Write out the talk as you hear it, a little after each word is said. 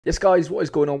Yes, guys, what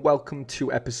is going on? Welcome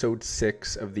to episode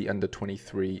 6 of the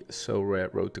Under-23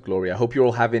 Sorare Road to Glory. I hope you're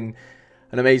all having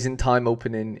an amazing time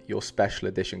opening your special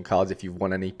edition cards. If you've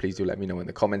won any, please do let me know in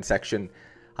the comment section.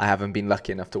 I haven't been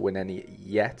lucky enough to win any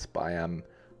yet, but I am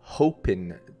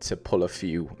hoping to pull a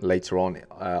few later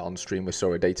on stream with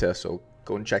Sorare Data, so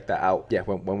go and check that out, yeah,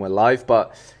 when we're live.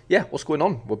 But yeah, what's going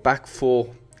on? We're back for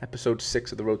episode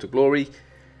 6 of the Road to Glory.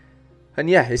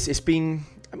 And yeah, it's been...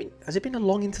 I mean, has it been a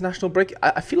long international break?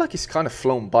 I feel like it's kind of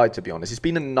flown by, to be honest. It's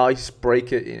been a nice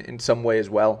break in some way as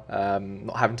well.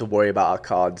 Not having to worry about our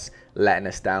cards letting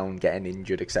us down, getting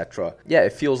injured, etc. Yeah,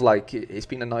 it feels like it's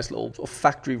been a nice little sort of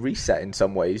factory reset in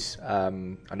some ways. I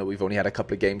know we've only had a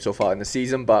couple of games so far in the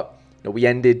season, but you know, we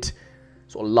ended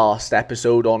sort of last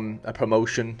episode on a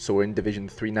promotion. So we're in Division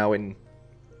 3 now in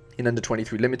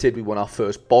Under-23 Limited. We won our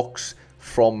first box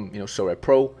from, Sorare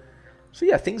Pro. So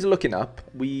yeah, things are looking up.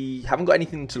 We haven't got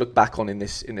anything to look back on in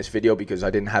this video because I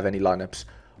didn't have any lineups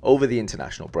over the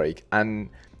international break, and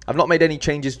I've not made any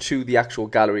changes to the actual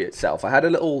gallery itself. I had a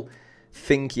little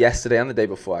think yesterday and the day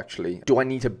before, actually. Do I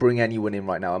need to bring anyone in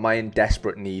right now? Am I in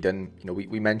desperate need? And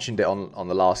we mentioned it on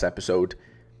the last episode.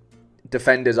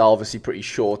 Defenders are obviously pretty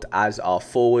short, as are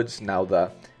forwards. Now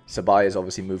that Sabai has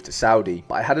obviously moved to Saudi,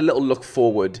 but I had a little look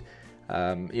forward,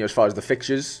 as far as the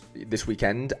fixtures this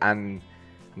weekend, and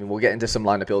I mean, we'll get into some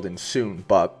lineup building soon,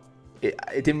 but it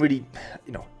didn't really,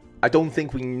 I don't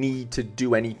think we need to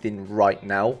do anything right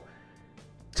now.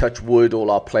 Touch wood,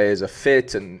 all our players are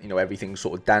fit, and everything's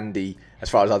sort of dandy as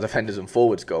far as our defenders and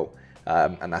forwards go.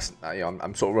 And that's,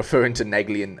 I'm sort of referring to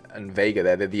Negli and Vega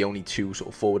there. They're the only two sort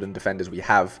of forward and defenders we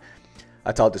have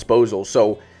at our disposal.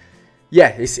 So yeah,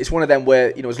 it's one of them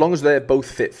where as long as they're both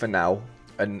fit for now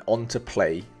and on to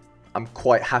play, I'm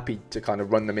quite happy to kind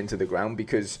of run them into the ground,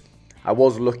 because I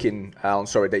was looking on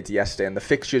Sorare Data yesterday, and the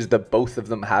fixtures that both of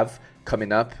them have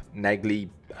coming up, Negli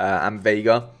and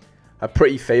Vega, are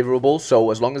pretty favourable.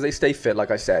 So as long as they stay fit, like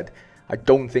I said, I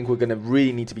don't think we're going to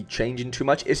really need to be changing too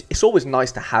much. It's always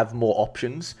nice to have more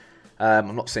options.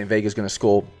 I'm not saying Vega's going to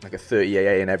score like a 30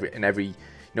 AA in every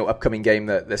upcoming game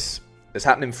that's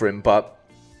happening for him, but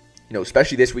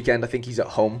especially this weekend, I think he's at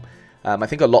home. I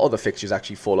think a lot of the fixtures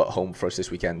actually fall at home for us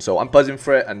this weekend, so I'm buzzing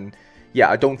for it. And yeah,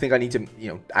 I don't think I need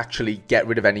to, actually get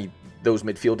rid of any of those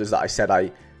midfielders that I said I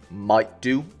might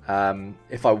do.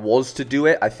 If I was to do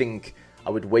it, I think I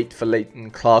would wait for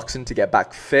Leighton Clarkson to get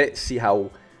back fit, see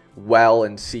how well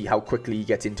and see how quickly he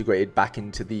gets integrated back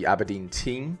into the Aberdeen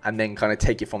team, and then kind of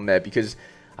take it from there, because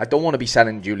I don't want to be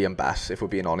selling Julian Bass, if we're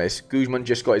being honest. Guzman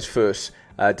just got his first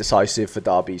decisive for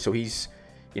Derby, so he's,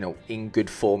 in good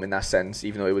form in that sense,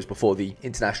 even though it was before the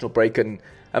international break. And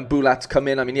Bulat's come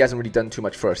in. I mean, he hasn't really done too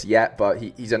much for us yet, but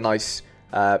he's a nice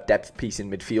depth piece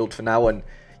in midfield for now. And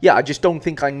yeah, I just don't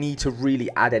think I need to really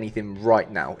add anything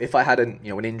right now. If I had an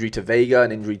injury to Vega,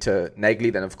 an injury to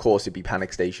Negli, then of course it'd be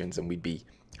panic stations, and we'd be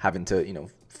having to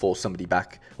force somebody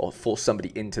back or force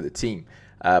somebody into the team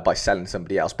by selling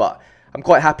somebody else. But I'm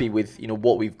quite happy with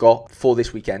what we've got for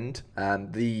this weekend. And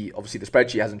obviously the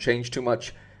spreadsheet hasn't changed too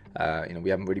much. We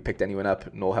haven't really picked anyone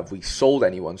up, nor have we sold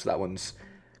anyone, so that one's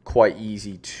quite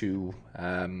easy to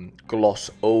gloss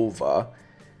over.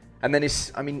 And then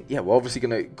we're obviously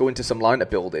going to go into some lineup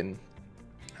building,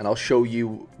 and I'll show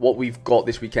you what we've got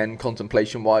this weekend.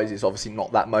 Contemplation wise, is obviously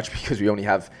not that much, because we only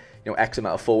have X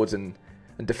amount of forwards and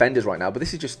defenders right now, but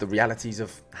this is just the realities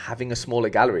of having a smaller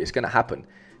gallery. It's going to happen.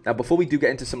 Now, before we do get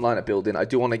into some lineup building, I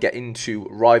do want to get into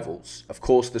rivals. Of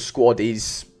course, the squad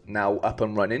is now up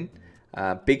and running.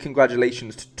 Big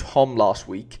congratulations to Tom last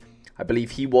week. I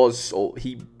believe he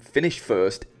finished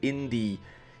first in the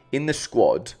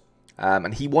squad,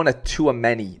 and he won a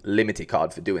Tuameni limited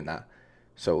card for doing that.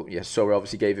 So yeah, Sorare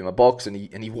obviously gave him a box, and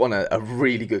he won a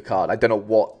really good card. I don't know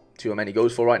what Tuameni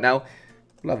goes for right now.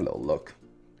 We'll have a little look.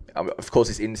 Of course,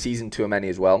 it's in season Tuameni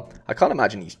as well. I can't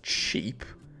imagine he's cheap.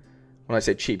 When I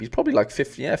say cheap, he's probably like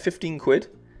 15 quid.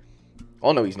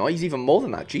 Oh no, he's not. He's even more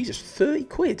than that. Jesus, 30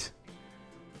 quid.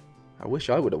 I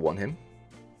wish I would have won him.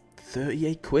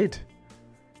 38 quid.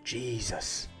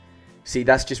 Jesus. See,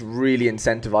 that's just really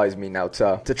incentivized me now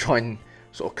to try and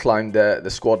sort of climb the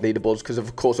squad leaderboards, because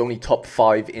of course only top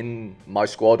 5 in my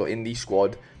squad, or in the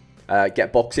squad,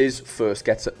 get boxes. First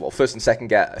and second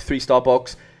get a 3-star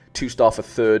box, 2-star for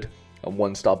third, and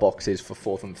 1-star boxes for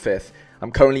 4th and 5th.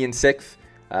 I'm currently in 6th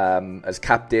as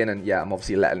captain, and yeah, I'm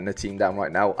obviously letting the team down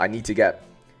right now. I need to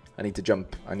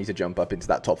jump up into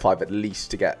that top 5 at least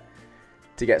to get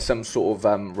some sort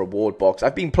of reward box.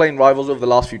 I've been playing rivals over the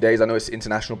last few days. I know it's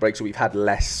international break, so we've had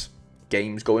less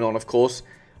games going on, of course.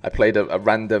 I played a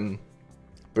random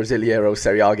Brasileiro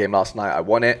Serie A game last night. I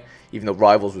won it, even though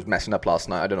Rivals was messing up last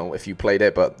night. I don't know if you played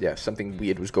it, but yeah, something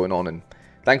weird was going on, and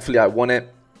thankfully I won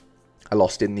it. I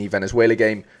lost in the Venezuela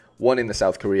game, won in the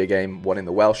South Korea game, won in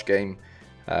the Welsh game,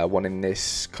 won in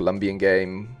this Colombian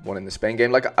game, won in the Spain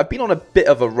game. Like, I've been on a bit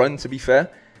of a run, to be fair.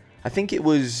 I think it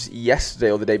was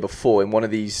yesterday or the day before in one of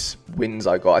these wins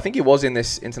I got. I think it was in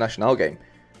this International game.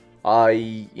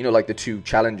 Like the 2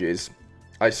 challenges,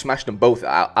 I smashed them both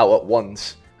out at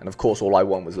once. And of course, all I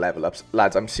won was level ups.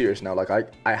 Lads, I'm serious now. Like,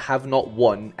 I have not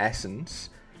won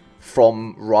Essence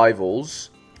from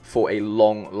Rivals for a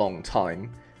long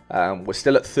time. We're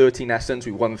still at 13 Essence.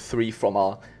 We won 3 from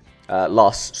our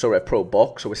last Sorare Pro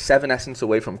box. So we're 7 Essence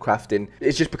away from crafting.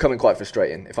 It's just becoming quite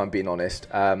frustrating, if I'm being honest.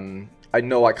 I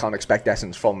know I can't expect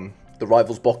Essence from the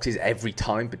Rivals boxes every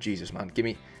time, but Jesus, man, give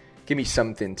me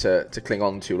something to cling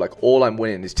on to. Like, all I'm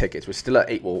winning is tickets. We're still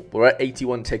at we're at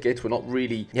 81 tickets. We're not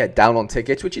really down on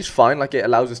tickets, which is fine. Like, it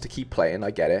allows us to keep playing.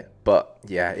 I get it, but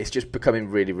yeah, it's just becoming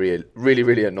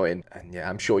really annoying. And yeah,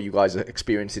 I'm sure you guys are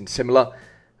experiencing similar.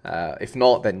 If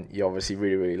not, then you're obviously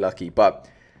really lucky. But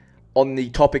on the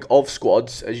topic of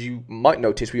squads, as you might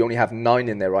notice, we only have 9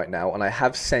 in there right now, and I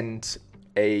have sent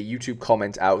a YouTube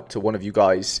comment out to one of you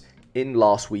guys in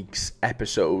last week's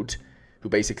episode, who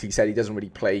basically said he doesn't really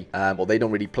play, or they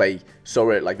don't really play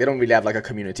Sorare. Like, they don't really have like a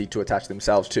community to attach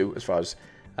themselves to, as far as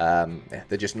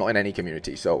they're just not in any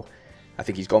community. So I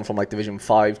think he's gone from like Division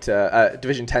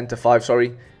 10 to 5,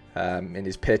 sorry, in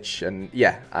his pitch. And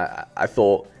yeah, I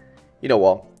thought, you know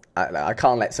what, I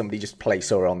can't let somebody just play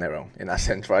Sorare on their own in that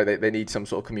sense, right? They need some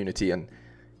sort of community, and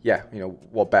yeah, you know,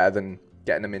 what better than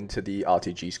getting them into the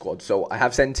RTG squad. So I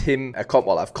have sent him a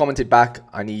I've commented back.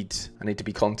 I need to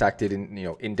be contacted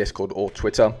in Discord or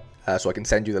Twitter, so I can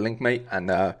send you the link, mate.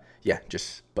 And yeah,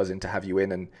 just buzzing to have you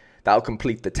in, and that'll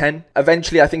complete the 10.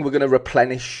 Eventually, I think we're going to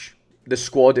replenish the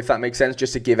squad, if that makes sense,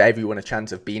 just to give everyone a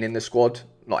chance of being in the squad.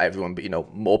 Not everyone,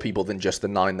 but more people than just the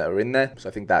 9 that are in there. So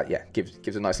I think that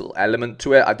gives a nice little element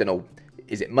to it. I don't know,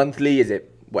 is it monthly? Is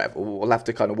it whatever? We'll have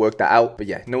to kind of work that out. But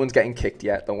yeah, no one's getting kicked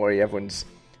yet. Don't worry, everyone's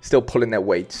still pulling their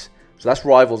weights. So that's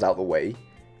Rivals out the way.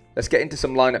 Let's get into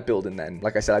some lineup building then.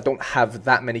 Like I said, I don't have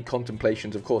that many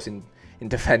contemplations, of course, in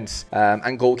defense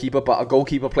and goalkeeper, but our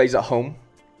goalkeeper plays at home.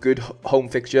 Good home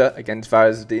fixture against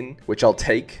Varazdin, which I'll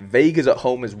take. Vega's at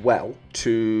home as well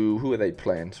to... Who are they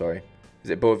playing? Sorry. Is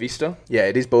it Boavista? Yeah,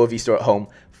 it is Boavista at home.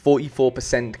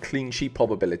 44% clean sheet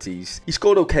probabilities. He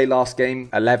scored okay last game.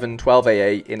 11, 12 AA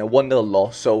in a 1-0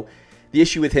 loss. So the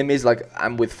issue with him is, like,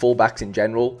 and with fullbacks in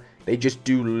general, they just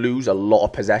do lose a lot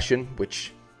of possession,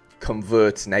 which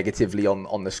converts negatively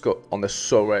on the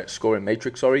Sorare scoring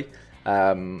matrix. Sorry.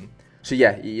 So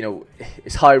yeah,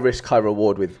 it's high risk, high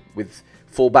reward with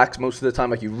fullbacks most of the time.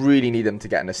 Like, you really need them to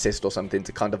get an assist or something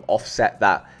to kind of offset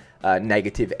that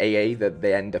negative AA that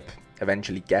they end up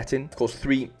eventually getting. Of course,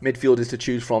 3 midfielders to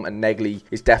choose from, and Negli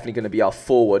is definitely going to be our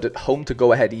forward at home to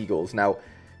Go Ahead Eagles. Now,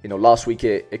 last week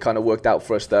it kind of worked out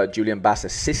for us that Julian Bass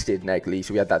assisted Negli,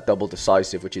 so we had that double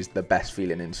decisive, which is the best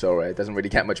feeling in Sorare. It doesn't really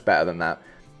get much better than that.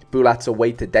 Bulat's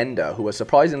away to Denda, who are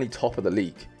surprisingly top of the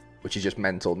league, which is just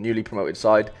mental. Newly promoted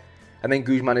side. And then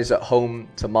Guzman is at home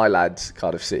to my lads,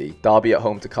 Cardiff City. Derby at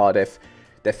home to Cardiff.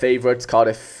 Their favourites,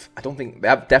 Cardiff, I don't think, they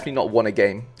have definitely not won a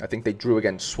game. I think they drew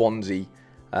against Swansea.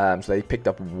 So they picked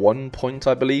up 1 point,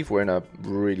 I believe. We're in a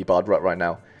really bad rut right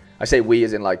now. I say we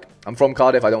as in, like, I'm from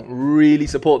Cardiff. I don't really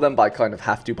support them, but I kind of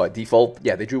have to by default.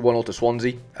 Yeah, they drew 1-0 to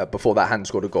Swansea before that hand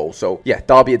scored a goal. So, yeah,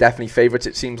 Derby are definitely favourites,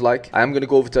 it seems like. I am going to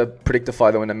go over to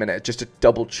Predictify, though, in a minute, just to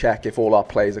double check if all our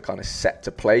players are kind of set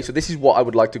to play. So this is what I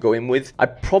would like to go in with.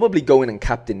 I'd probably go in and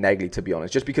captain Negli, to be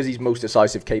honest, just because he's most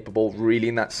decisive, capable, really,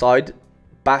 in that side.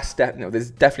 Bass,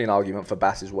 there's definitely an argument for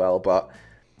Bass as well, but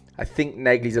I think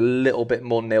Negli's a little bit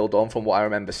more nailed on from what I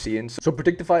remember seeing. So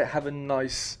Predictify have a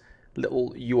nice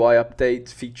little UI update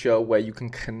feature where you can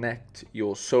connect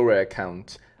your Sorare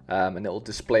account and it'll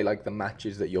display like the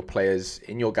matches that your players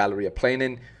in your gallery are playing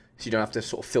in, so you don't have to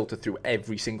sort of filter through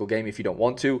every single game if you don't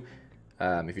want to.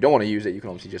 If you don't want to use it, you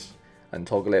can obviously just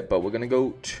untoggle it, but we're going to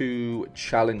go to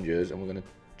challenges and we're going to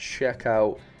check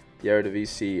out the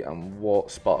Eredivisie and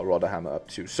what Sparta Rotterdam are up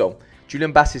to. So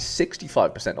Julian Bass is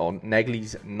 65% on,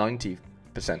 Negli's 90%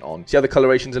 on. See how the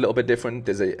coloration's a little bit different?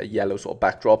 There's a yellow sort of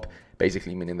backdrop,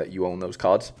 basically meaning that you own those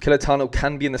cards. Kilatano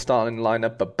can be in the starting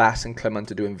lineup, but Bass and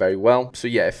Clement are doing very well. So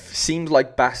yeah, it seems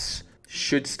like Bass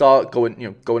should start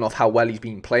going off how well he's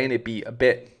been playing. It'd be a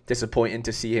bit disappointing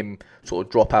to see him sort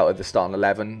of drop out of the starting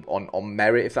 11 on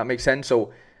merit, if that makes sense.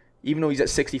 So even though he's at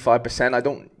 65%, I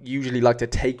don't usually like to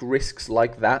take risks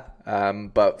like that.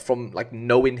 But from like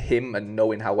knowing him and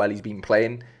knowing how well he's been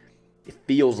playing, it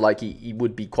feels like he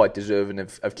would be quite deserving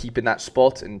of keeping that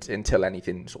spot until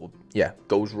anything sort of, yeah,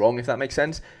 goes wrong, if that makes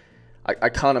sense. I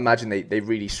can't imagine they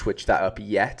really switched that up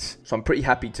yet. So I'm pretty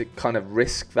happy to kind of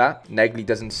risk that. Negley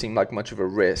doesn't seem like much of a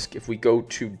risk. If we go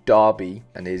to Derby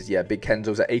and Big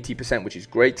Kenzo's at 80%, which is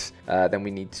great, then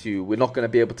we're not going to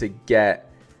be able to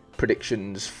get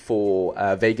predictions for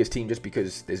Vega's team just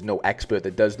because there's no expert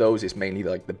that does those. It's mainly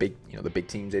like the big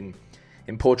teams in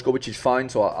Portugal, which is fine.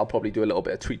 So I'll probably do a little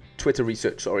bit of Twitter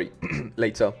research,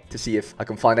 later to see if I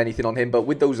can find anything on him. But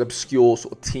with those obscure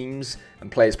sort of teams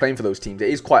and players playing for those teams, it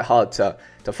is quite hard to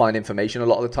find information a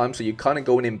lot of the time. So you're kind of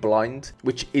going in blind,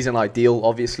 which isn't ideal,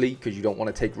 obviously, because you don't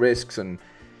want to take risks. And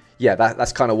yeah,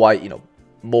 that's kind of why,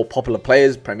 more popular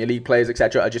players, Premier League players,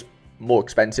 etc., are just more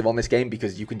expensive on this game,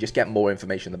 because you can just get more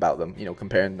information about them,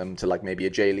 comparing them to like maybe a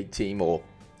J League team or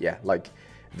like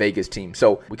Vega's team.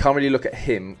 So we can't really look at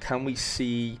him. Can we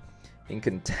see in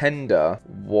contender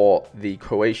what the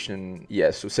Croatian...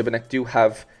 so Sibanek do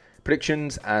have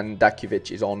predictions, and Dakovic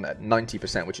is on at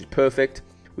 90%, which is perfect.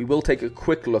 We will take a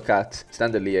quick look at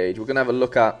Standard Liège. We're going to have a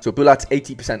look at... So Bulat's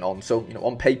 80% on. So,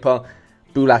 on paper,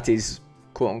 Bulat is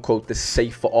quote-unquote the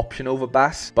safer option over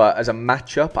Bass. But as a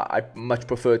matchup, I much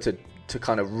prefer to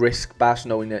kind of risk Bass,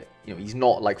 knowing that he's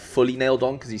not like fully nailed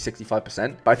on because he's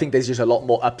 65%. But I think there's just a lot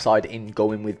more upside in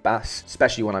going with Bass,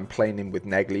 especially when I'm playing him with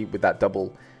Negley with that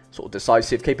double sort of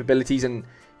decisive capabilities. And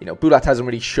Bulat hasn't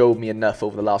really showed me enough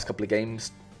over the last couple of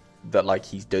games that like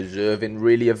he's deserving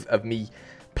really of me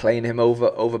playing him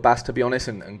over Bass, to be honest.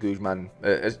 And Guzman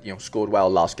scored well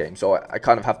last game, so I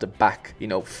kind of have to back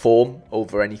form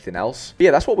over anything else. But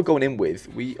yeah, that's what we're going in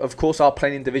with. We of course are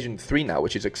playing in Division 3 now,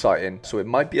 which is exciting, so it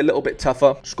might be a little bit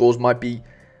tougher. Scores might be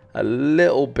a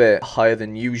little bit higher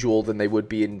than usual than they would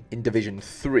be in Division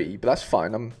 3, but that's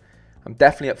fine. I'm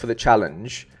definitely up for the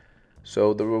challenge.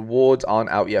 So the rewards aren't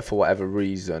out yet for whatever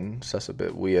reason, so that's a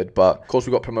bit weird. But of course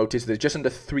we got promoted, so there's just under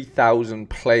 3,000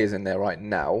 players in there right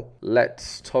now.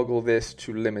 Let's toggle this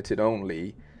to limited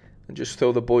only and just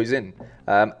throw the boys in.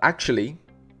 Actually,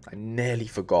 I nearly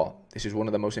forgot. This is one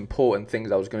of the most important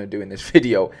things I was going to do in this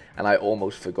video, and I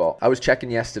almost forgot. I was checking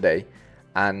yesterday,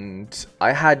 and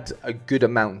I had a good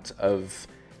amount of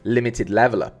limited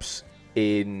level ups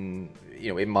in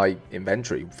my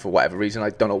inventory for whatever reason.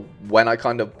 I don't know when I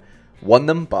kind of won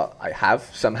them, but I have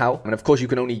somehow. And of course you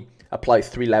can only apply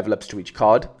 3 level ups to each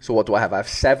card. So what do I have? I have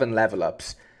 7 level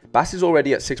ups. Bass is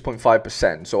already at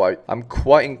 6.5%, so I'm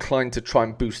quite inclined to try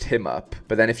and boost him up.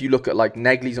 But then if you look at like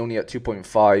Negley's only at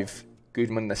 2.5,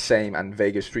 Guzman the same, and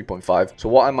Vega's 3.5. So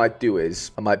what I might do is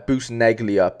I might boost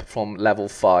Negley up from level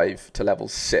 5 to level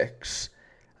 6.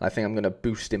 And I think I'm going to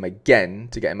boost him again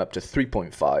to get him up to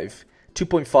 3.5.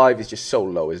 2.5 is just so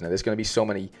low, isn't it? There's going to be so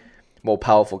many more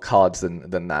powerful cards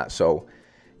than that. So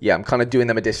yeah, I'm kind of doing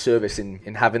them a disservice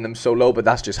in having them so low, but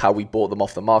that's just how we bought them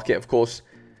off the market, of course.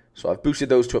 So I've boosted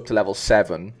those two up to level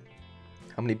 7.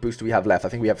 How many boosts do we have left? I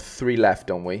think we have 3 left,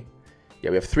 don't we? Yeah,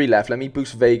 we have 3 left. Let me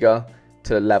boost Vega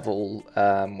to level,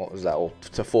 what was that? Or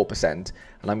to 4%.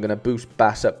 And I'm going to boost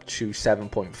Bass up to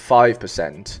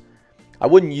 7.5%. I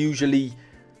wouldn't usually,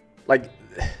 like,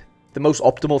 the most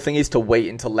optimal thing is to wait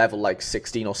until level like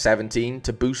 16 or 17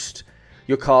 to boost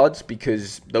your cards,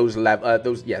 because those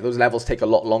levels take a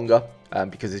lot longer,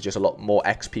 because there's just a lot more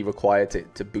XP required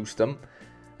to boost them.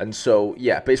 And so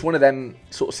yeah, but it's one of them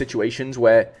sort of situations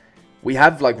where we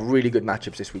have like really good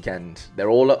matchups this weekend. They're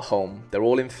all at home, they're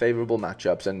all in favorable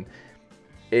matchups, and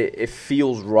it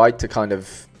feels right to kind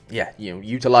of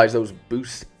utilize those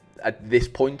boosts at this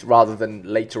point rather than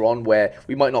later on, where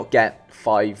we might not get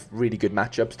 5 really good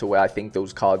matchups to where I think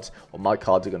those cards or my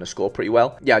cards are going to score pretty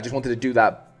well. Yeah, I just wanted to do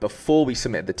that before we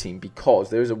submit the team, because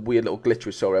there is a weird little glitch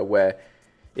with Sorare where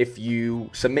if you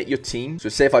submit your team, so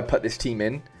say if I put this team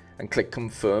in and click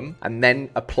confirm and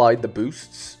then applied the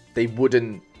boosts, they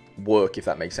wouldn't work, if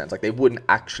that makes sense. Like, they wouldn't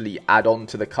actually add on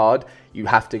to the card. You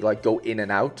have to like go in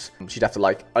and out. So you'd have to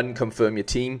like unconfirm your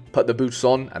team, put the boosts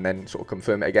on, and then sort of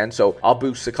confirm it again. So our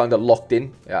boosts are kind of locked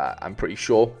in. I'm pretty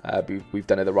sure we've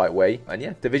done it the right way. And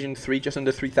yeah, Division 3, just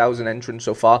under 3,000 entrants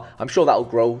so far. I'm sure that'll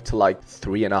grow to like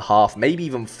 3.5, maybe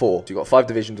even 4. So you've got 5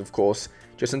 divisions, of course.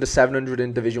 Just under 700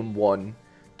 in Division 1,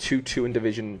 2.2 in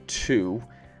Division 2.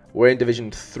 We're in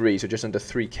Division 3, so just under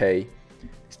 3k.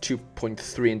 It's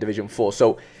 2.3 in Division 4.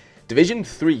 So Division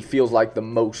 3 feels like the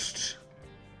most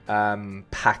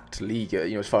packed league,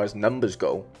 as far as numbers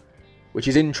go, which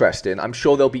is interesting. I'm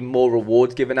sure there'll be more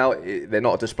rewards given out. They're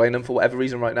not displaying them for whatever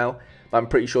reason right now, but I'm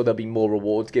pretty sure there'll be more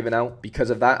rewards given out because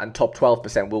of that, and top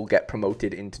 12% will get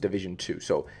promoted into Division 2.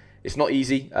 So it's not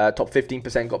easy. Top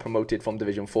 15% got promoted from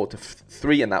Division 4 to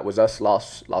 3, and that was us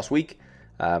last week.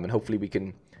 And hopefully we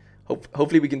can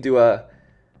hopefully we can do a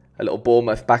little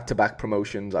Bournemouth back-to-back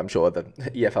promotions. I'm sure the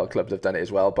EFL clubs have done it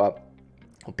as well, but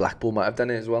Blackpool might have done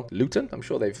it as well. Luton, I'm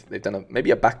sure they've done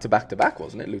maybe a back-to-back-to-back,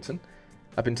 wasn't it, Luton?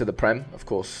 Up into the Prem, of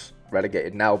course,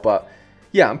 relegated now. But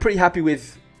yeah, I'm pretty happy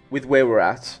with where we're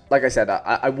at. Like I said,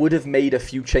 I would have made a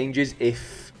few changes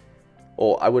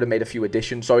I would have made a few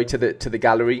additions, sorry, to the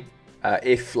gallery.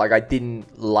 If like I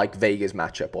didn't like Vega's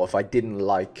matchup, or if I didn't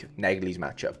like Negli's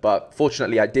matchup. But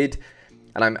fortunately I did,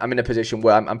 and I'm in a position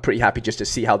where I'm pretty happy just to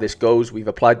see how this goes. We've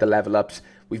applied the level ups,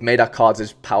 we've made our cards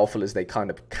as powerful as they kind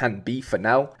of can be for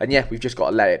now, and yeah, we've just got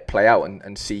to let it play out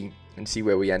and see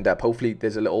where we end up. Hopefully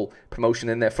there's a little promotion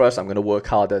in there for us. I'm going to work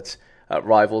hard at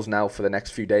rivals now for the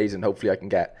next few days, and hopefully I can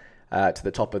get to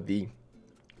the top of the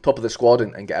squad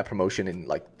and get a promotion in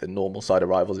like the normal side of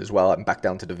rivals as well, and back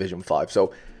down to Division 5.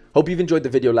 So hope you've enjoyed the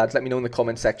video, lads. Let me know in the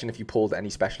comment section if you pulled any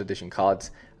special edition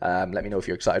cards. Let me know if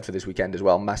you're excited for this weekend as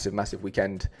well. Massive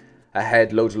weekend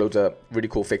ahead. Loads of really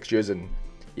cool fixtures, and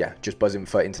yeah, just buzzing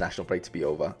for international break to be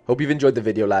over. Hope you've enjoyed the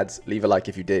video, lads. Leave a like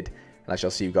if you did, and I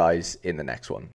shall see you guys in the next one.